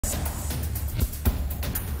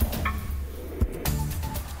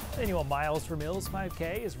Annual Miles for Mills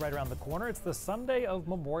 5K is right around the corner. It's the Sunday of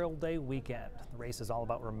Memorial Day weekend. The race is all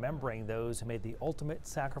about remembering those who made the ultimate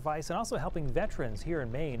sacrifice and also helping veterans here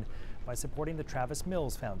in Maine by supporting the Travis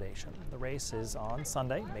Mills Foundation. The race is on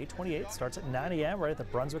Sunday, May 28th, starts at 9 a.m. right at the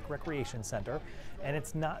Brunswick Recreation Center, and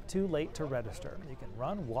it's not too late to register. You can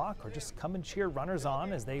run, walk, or just come and cheer runners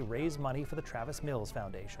on as they raise money for the Travis Mills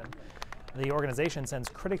Foundation. The organization sends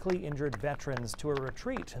critically injured veterans to a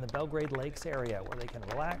retreat in the Belgrade Lakes area where they can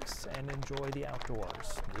relax and enjoy the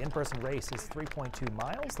outdoors. The in-person race is 3.2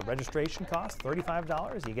 miles. The registration costs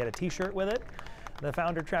 $35. You get a t-shirt with it. The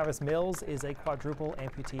founder, Travis Mills, is a quadruple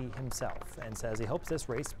amputee himself and says he hopes this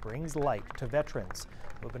race brings light to veterans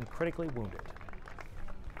who have been critically wounded.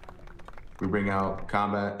 We bring out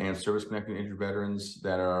combat and service-connected injured veterans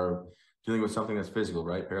that are dealing with something that's physical,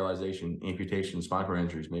 right? Paralyzation, amputation, spinal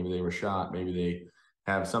injuries. Maybe they were shot. Maybe they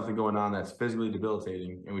have something going on that's physically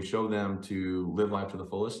debilitating. And we show them to live life to the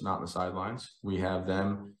fullest, not in the sidelines. We have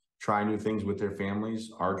them try new things with their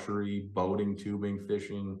families: archery, boating, tubing,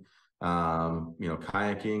 fishing,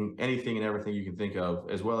 kayaking, anything and everything you can think of,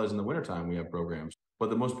 as well as in the wintertime, we have programs.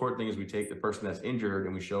 But the most important thing is we take the person that's injured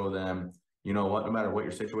and we show them, you know what, no matter what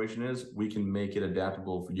your situation is, we can make it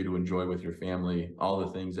adaptable for you to enjoy with your family, all the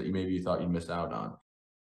things that you thought you'd missed out on.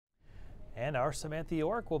 And our Samantha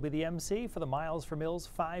York will be the MC for the Miles for Mills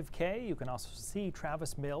 5K. You can also see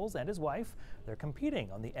Travis Mills and his wife. They're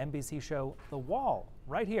competing on the NBC show The Wall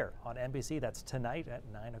right here on NBC. That's tonight at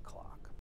 9 o'clock.